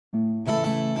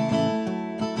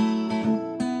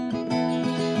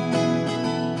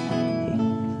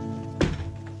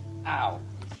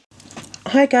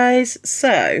Hi guys,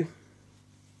 so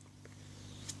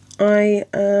I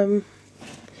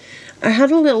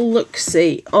had a little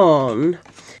look-see on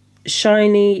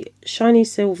shiny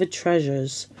silver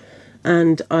treasures,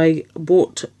 and I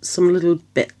bought some little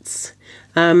bits,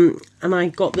 and I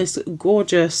got this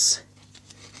gorgeous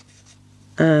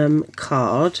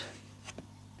card,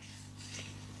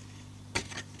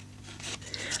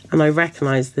 and I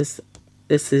recognise this.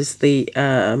 This is the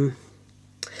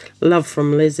Love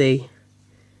from Lizzie,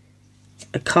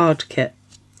 a card kit,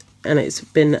 and it's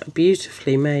been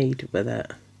beautifully made with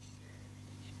it.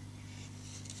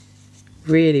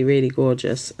 Really, really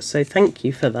gorgeous. So thank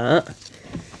you for that.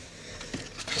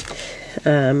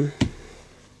 And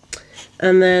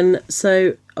then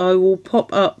so I will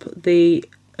pop up the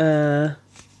YouTube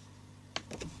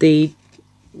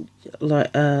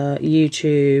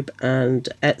and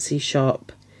Etsy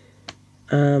shop,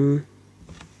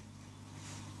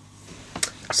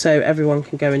 so everyone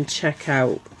can go and check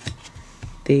out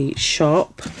the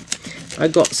shop. I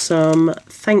got some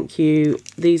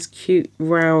these cute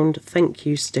round thank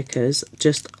you stickers,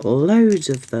 just loads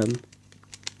of them.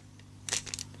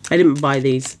 I didn't buy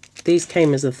these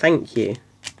came as a thank you,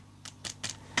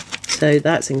 so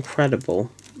that's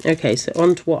incredible. Okay, so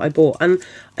on to what I bought, and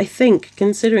I think,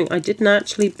 considering I didn't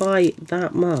actually buy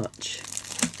that much,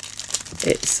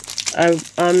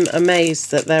 I'm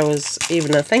amazed that there was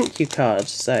even a thank you card,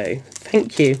 so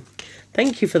thank you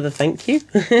for the thank you.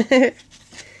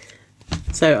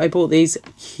 So I bought these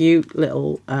cute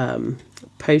little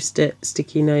post-it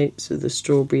sticky notes with a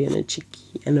strawberry and a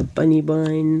chickie and a bunny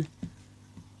bun.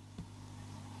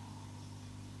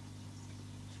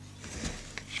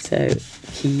 So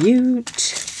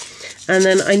cute. And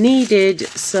then I needed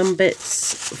some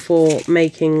bits for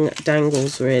making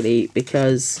dangles, really,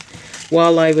 because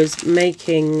while I was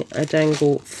making a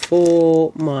dangle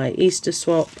for my Easter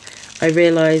swap, I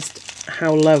realised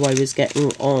how low I was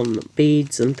getting on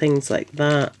beads and things like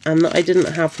that, and I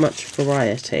didn't have much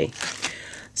variety.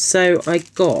 So I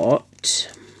got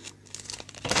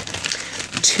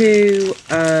two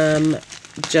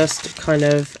just kind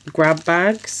of grab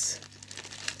bags,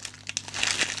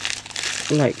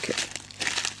 like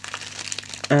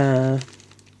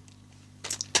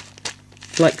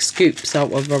scoops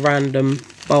out of a random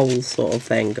bowl sort of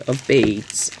thing of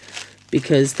beads,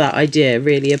 because that idea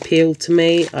really appealed to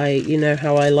me. You know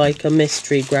how I like a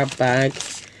mystery grab bag.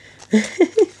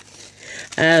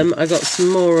 I got some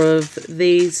more of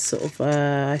these sort of,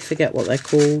 I forget what they're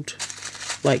called,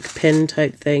 like pin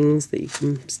type things that you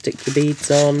can stick your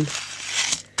beads on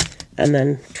and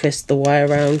then twist the wire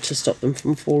around to stop them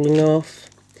from falling off.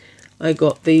 I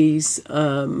got these,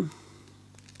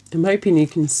 I'm hoping you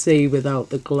can see without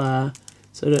the glare,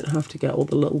 so I don't have to get all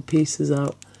the little pieces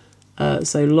out.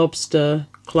 So lobster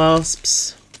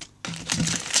clasps,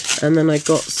 and then I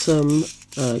got some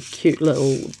cute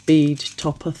little bead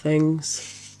topper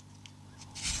things.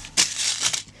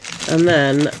 And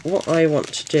then what I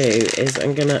want to do is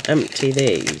I'm going to empty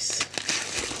these.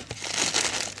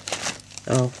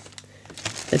 Oh,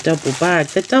 they're double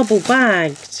bagged. They're double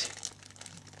bagged.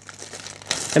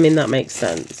 I mean, that makes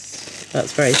sense.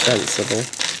 That's very sensible.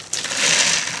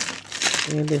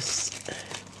 We'll just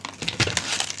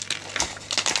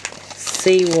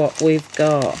see what we've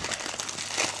got.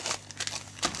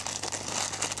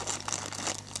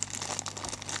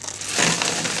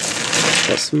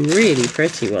 Got some really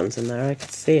pretty ones in there, I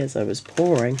could see as I was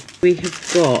pouring. We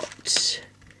have got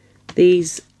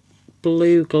these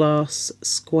blue glass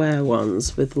square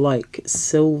ones with like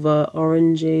silver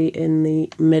orangey in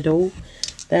the middle.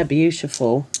 They're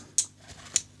beautiful.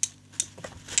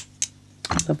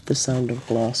 Love the sound of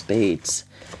glass beads.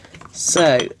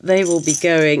 So they will be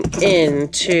going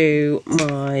into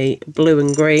my blue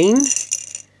and green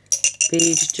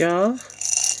bead jar,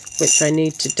 which I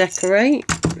need to decorate.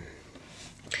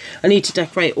 I need to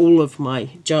decorate all of my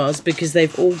jars because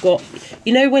they've all got,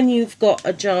 you know, when you've got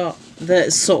a jar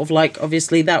that's sort of like,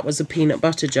 obviously that was a peanut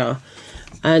butter jar,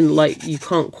 and like you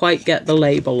can't quite get the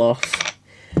label off,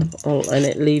 and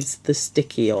it leaves the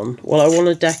sticky on. Well, I want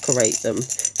to decorate them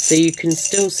so you can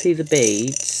still see the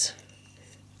beads,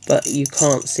 but you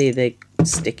can't see the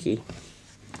sticky.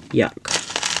 Yuck.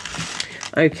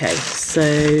 Okay, so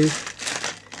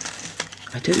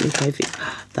I don't think I've...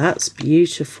 That's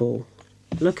beautiful.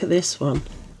 Look at this one.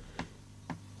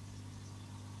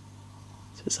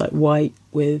 So it's like white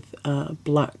with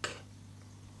black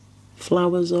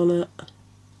flowers on it.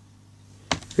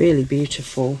 Really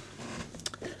beautiful.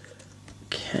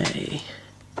 Okay.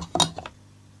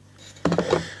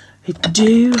 I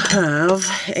do have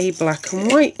a black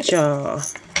and white jar.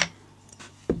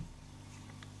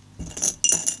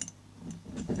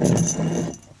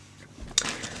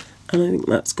 And I think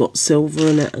that's got silver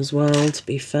in it as well, to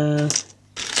be fair.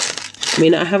 I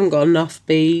mean, I haven't got enough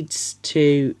beads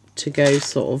to go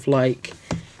sort of like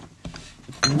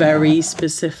very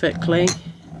specifically.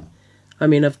 I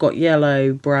mean, I've got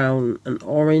yellow, brown and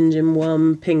orange in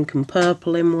one, pink and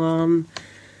purple in one.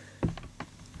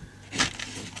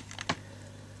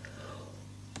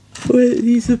 Well,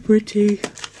 these are pretty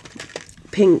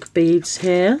pink beads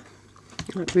here,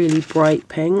 like really bright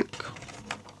pink.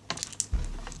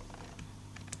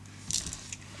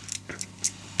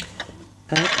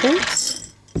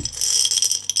 Purples.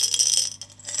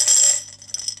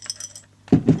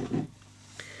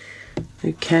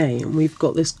 Okay, and we've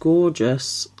got this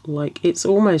gorgeous, like, it's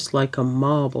almost like a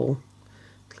marble.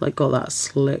 It's like got that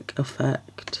slick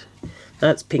effect.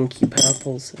 That's pinky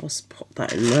purple, so I'll just pop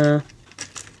that in there.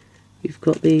 We've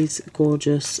got these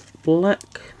gorgeous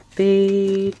black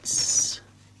beads.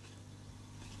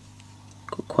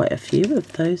 Got quite a few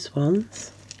of those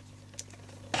ones.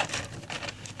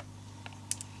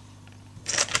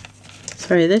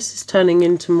 Sorry, this is turning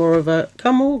into more of a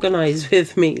come organise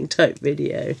with me type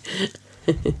video.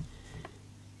 So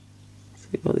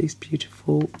we've got these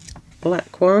beautiful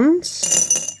black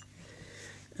ones,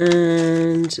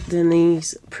 and then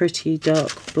these pretty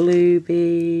dark blue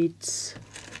beads,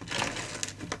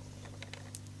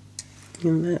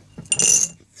 and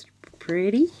that's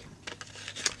pretty.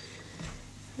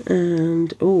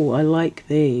 And oh, I like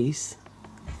these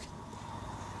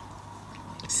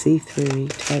see-through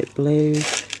type blue.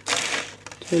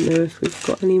 Don't know if we've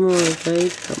got any more of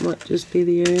those. That might just be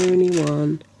the only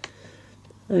one.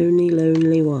 Only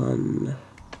lonely one.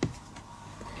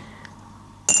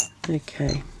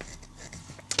 Okay.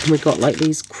 And we've got like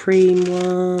these cream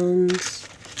ones.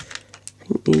 I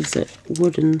think these are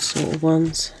wooden sort of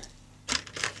ones.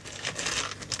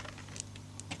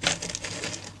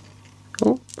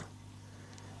 Oh.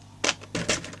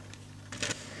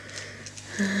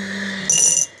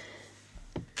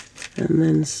 And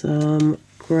then some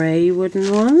grey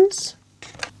wooden ones.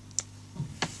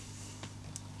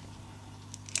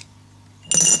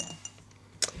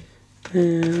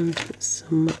 And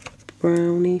some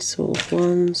brownie sort of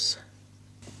ones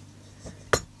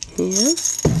here.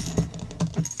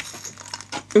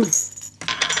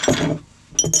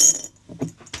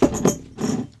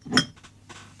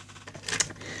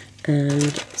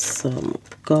 And some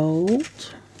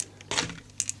gold.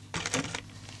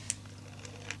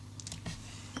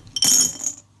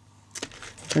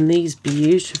 And these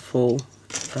beautiful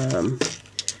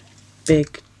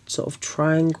big sort of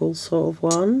triangle sort of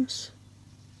ones.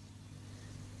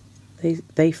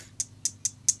 They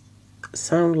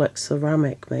sound like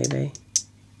ceramic maybe.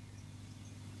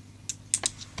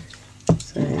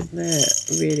 So they're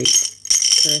really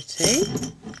pretty.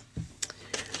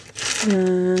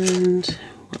 And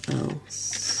what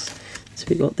else? So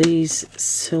we got these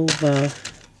silver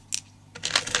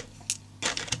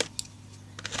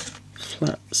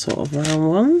flat sort of round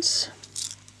ones.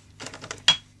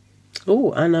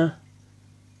 Oh, and I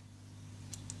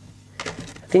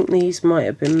think these might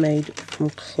have been made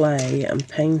from clay and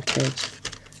painted,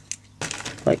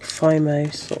 like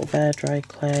Fimo sort of air dry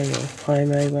clay, or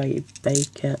Fimo where you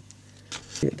bake it.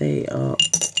 They are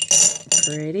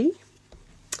pretty.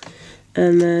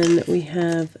 And then we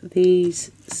have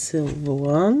these silver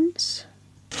ones.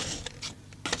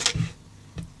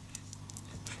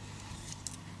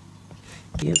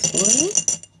 As well.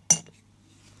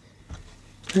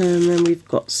 And then we've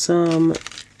got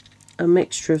a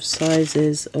mixture of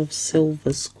sizes of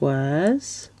silver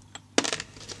squares.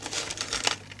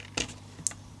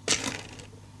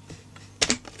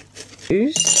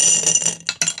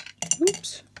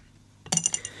 Oops.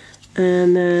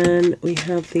 And then we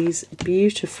have these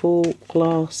beautiful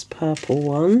glass purple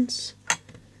ones.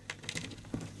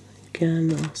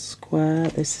 Again, a square.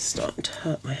 This is starting to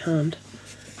hurt my hand.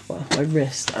 Well, my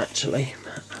wrist actually.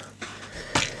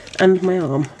 And my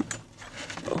arm.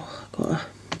 Oh, I've got to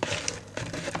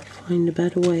find a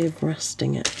better way of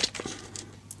resting it.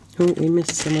 Oh, we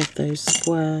missed some of those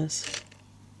squares.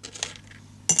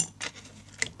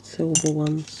 Silver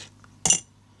ones.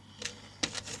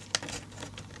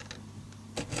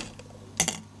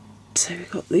 So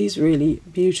we've got these really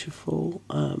beautiful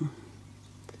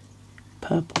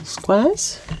purple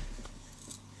squares.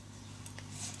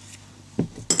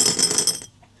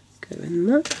 Go in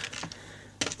there.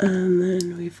 And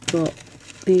then we've got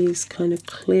these kind of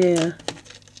clear,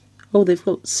 oh, they've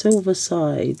got silver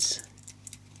sides,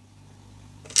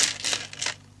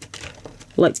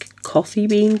 like coffee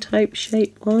bean type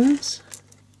shaped ones,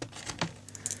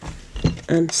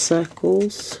 and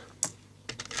circles.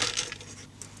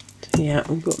 So yeah,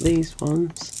 we've got these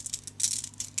ones.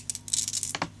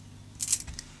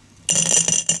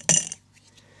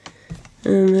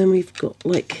 And then we've got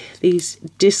like these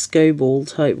disco ball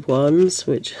type ones,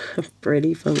 which are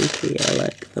pretty funky. I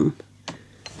like them.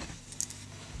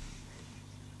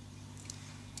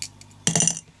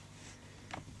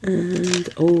 And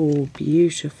oh,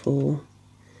 beautiful.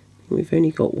 We've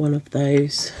only got one of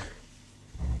those.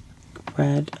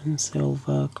 Red and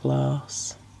silver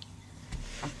glass.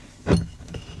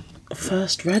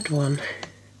 First red one.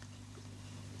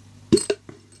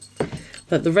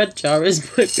 But the red jar is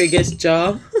my biggest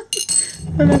jar.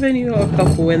 And I've only got a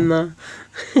couple in there.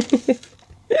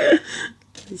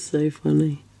 It's so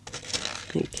funny.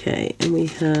 Okay, and we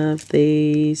have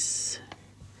these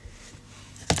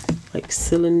like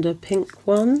cylinder pink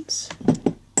ones.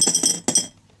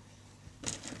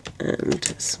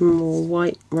 And some more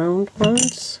white round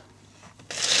ones.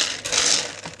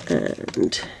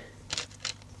 And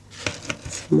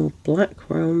some more black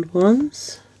round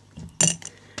ones.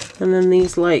 And then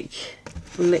these like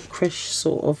licorice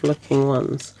sort of looking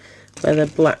ones, where they're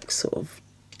black sort of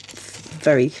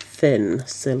very thin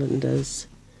cylinders.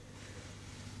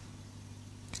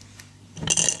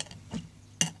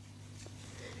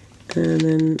 And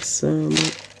then some,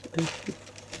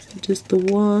 just the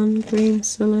one green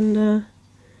cylinder.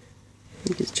 I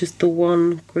think it's just the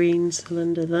one green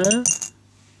cylinder there.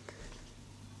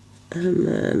 And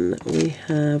then we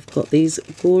have got these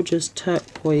gorgeous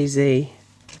turquoisey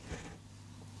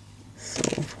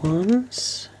sort of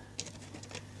ones.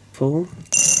 Full.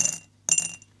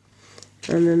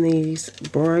 And then these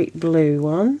bright blue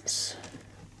ones.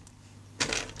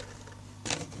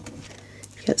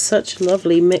 You get such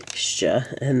lovely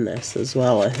mixture in this as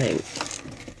well, I think.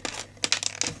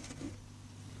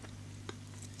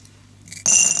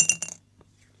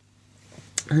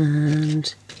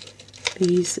 And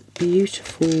these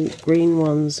beautiful green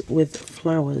ones with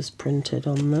flowers printed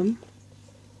on them.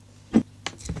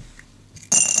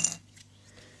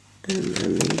 And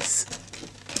then these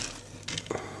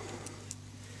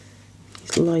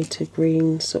lighter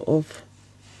green sort of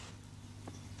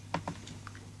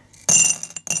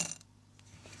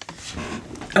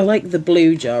I like the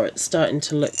blue jar. It's starting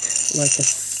to look like a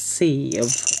sea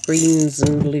of greens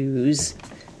and blues.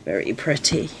 Very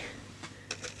pretty.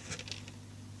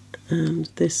 And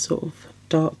this sort of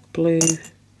dark blue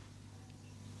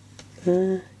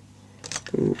there.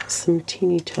 And some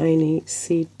teeny tiny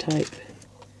seed type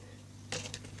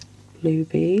blue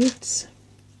beads.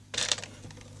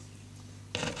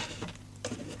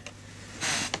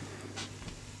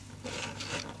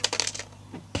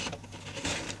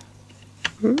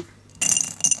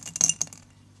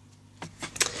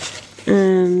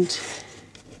 And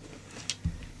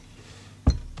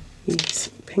these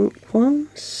pink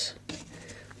ones.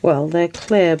 Well, they're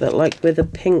clear, but like with a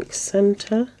pink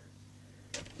centre.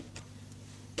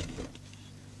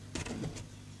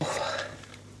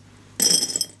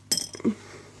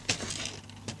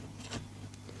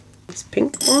 These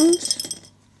pink ones.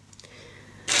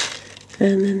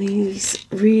 And then these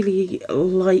really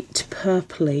light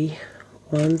purpley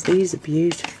ones. These are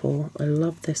beautiful. I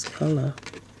love this colour.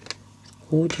 It's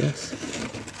gorgeous.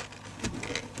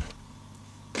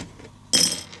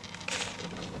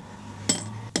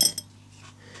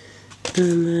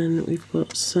 And then we've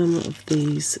got some of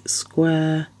these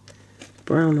square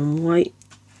brown and white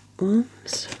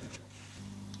ones.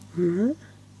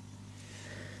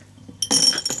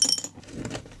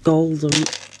 Golden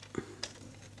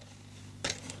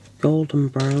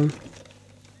brown.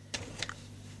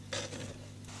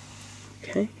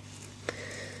 Okay.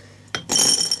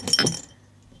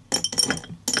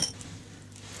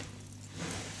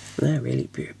 They're really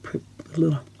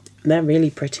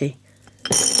pretty.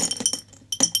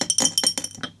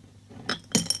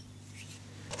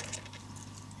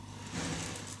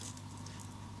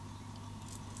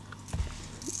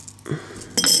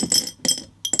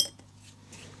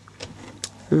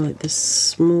 And like the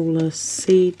smaller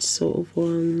seed sort of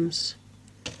ones,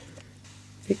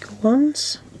 bigger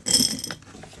ones.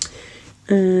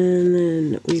 And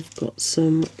then we've got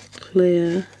some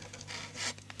clear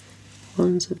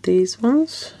ones of these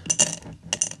ones.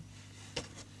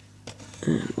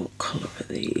 And what colour are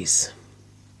these?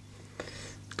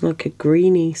 Like a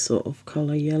greeny sort of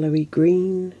colour, yellowy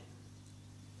green.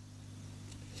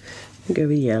 I'll go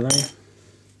with yellow.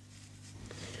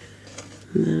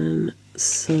 And then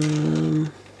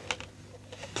some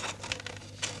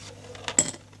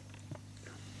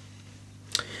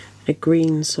a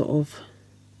green sort of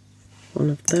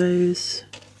one of those.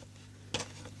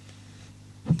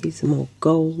 These are more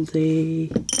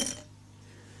goldy.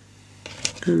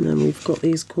 And then we've got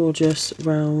these gorgeous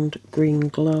round green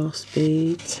glass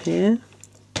beads here.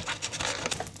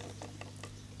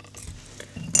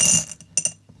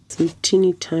 some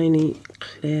teeny tiny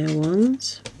clear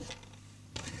ones.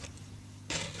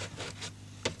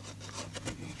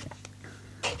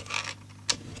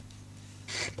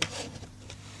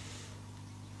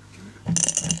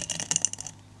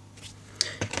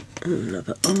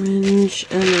 Another orange,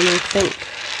 and then I think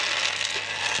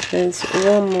there's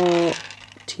one more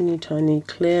teeny tiny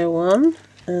clear one,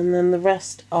 and then the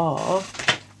rest are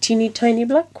teeny tiny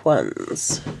black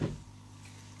ones.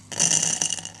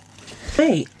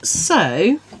 Okay,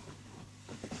 so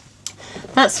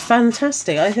that's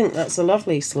fantastic. I think that's a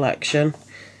lovely selection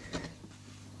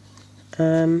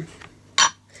of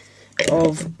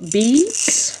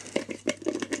beads.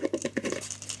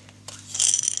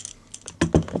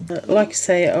 Like I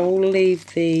say, I will leave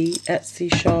the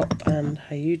Etsy shop and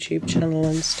her YouTube channel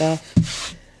and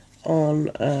stuff on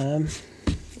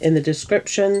in the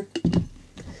description.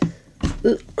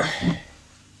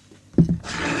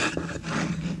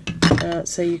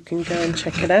 So you can go and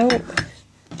check it out.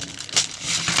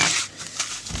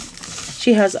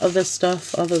 She has other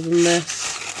stuff other than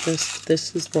this.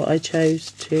 This is what I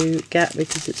chose to get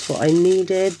because it's what I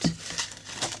needed.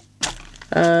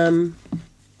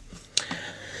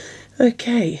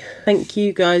 Okay, thank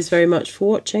you guys very much for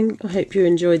watching. I hope you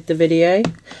enjoyed the video.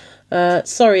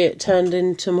 Sorry it turned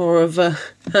into more of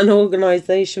an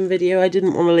organisation video. I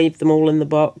didn't want to leave them all in the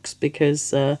box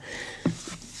because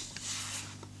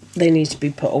they need to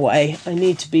be put away. I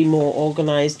need to be more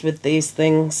organised with these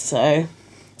things, so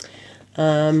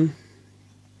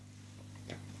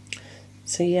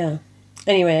yeah.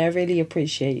 Anyway, I really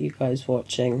appreciate you guys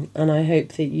watching, and I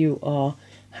hope that you are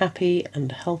happy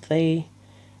and healthy,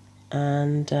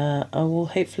 and I will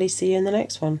hopefully see you in the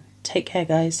next one. Take care,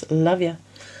 guys. Love ya.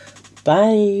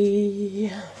 Bye.